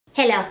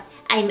Hello,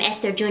 I'm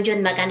Esther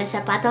Junjun Magana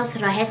Zapatos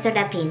Rohester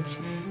da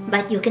Pins,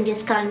 but you can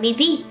just call me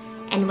B,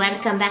 and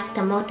welcome back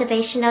to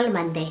Motivational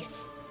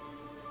Mondays.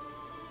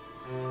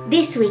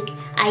 This week,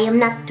 I am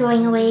not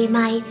throwing away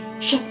my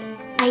shit.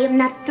 I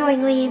am not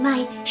throwing away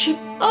my shit.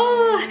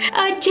 Oh,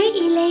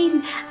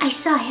 J.Elaine, I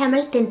saw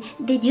Hamilton.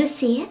 Did you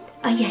see it?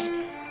 Oh yes,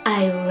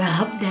 I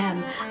rubbed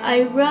them.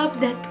 I rubbed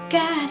that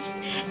cast,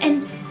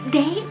 and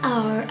they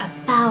are a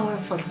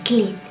powerful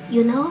clip,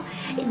 you know?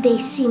 They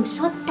seem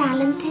so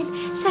talented,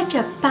 such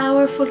a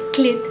powerful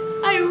clip.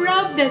 I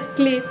love that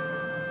clip.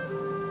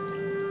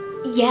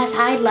 Yes,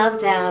 I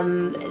love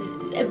them.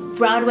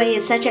 Broadway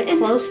is such a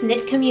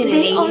close-knit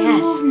community. They all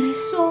yes. move me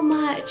so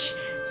much,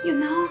 you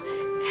know?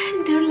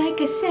 They're like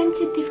a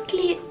sensitive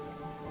clip.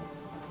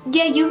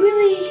 Yeah, you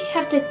really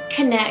have to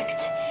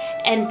connect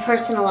and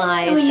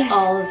personalize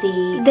all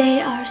the... They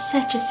are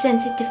such a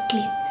sensitive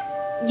clip.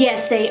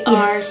 Yes, they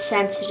are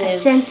sensitive. A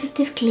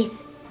sensitive clip.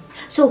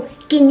 So,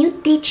 can you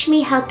teach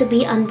me how to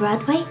be on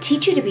Broadway?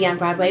 Teach you to be on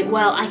Broadway?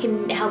 Well, I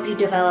can help you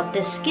develop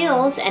the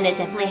skills, and it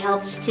definitely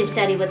helps to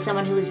study with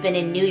someone who's been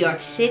in New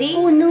York City.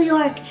 Oh, New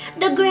York,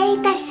 the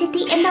greatest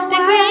city in the world. The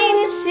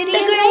greatest city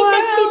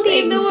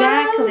in the world.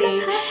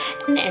 Exactly.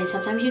 And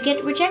sometimes you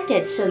get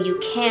rejected, so you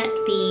can't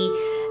be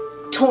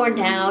torn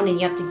down, and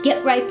you have to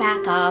get right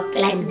back up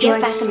and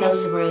get back in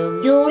those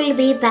rooms. You'll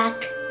be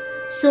back.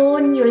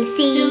 Soon you'll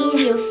see. Soon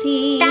you'll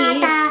see.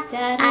 Da-da,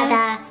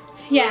 da-da.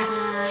 Yeah.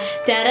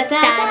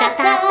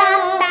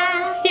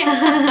 Da-da-da-da-da-da.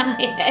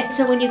 Yeah.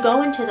 So when you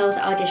go into those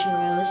audition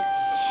rooms,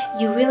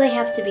 you really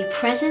have to be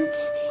present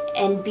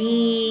and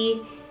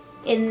be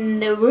in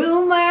the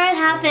room where it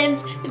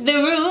happens. The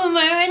room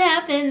where it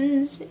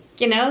happens.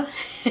 You know?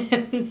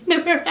 The room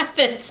where it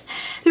happens.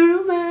 The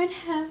room where it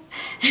happens.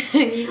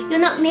 You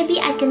know, maybe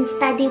I can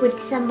study with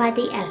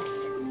somebody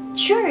else.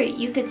 Sure,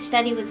 you could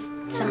study with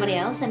somebody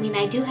else. I mean,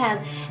 I do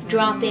have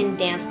drop-in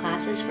dance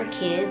classes for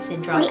kids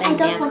and drop-in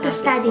dance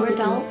classes for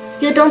adults.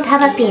 You don't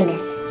have a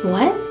penis.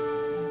 What?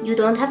 You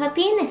don't have a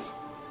penis.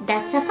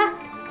 That's a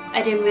fact.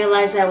 I didn't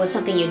realize that was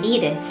something you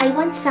needed. I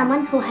want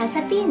someone who has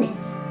a penis,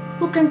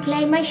 who can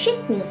play my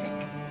shit music.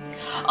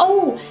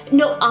 Oh,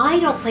 no, I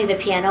don't play the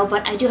piano,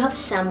 but I do have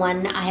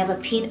someone. I have a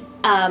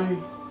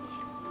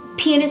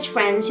pianist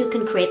friends who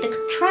can create the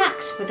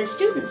tracks for the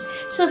students.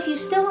 So if you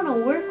still want to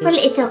work with... Well,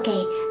 it's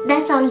okay.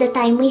 That's all the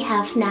time we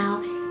have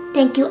now.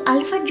 Thank you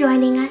all for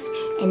joining us,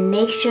 and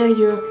make sure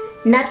you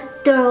not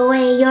throw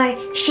away your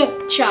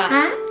shit. Shot.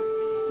 Huh?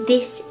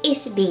 This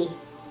is B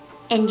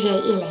and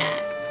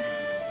J.Elaine.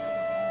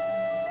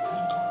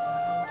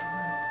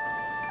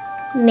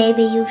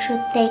 Maybe you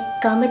should take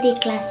comedy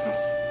classes.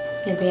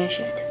 Maybe I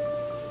should.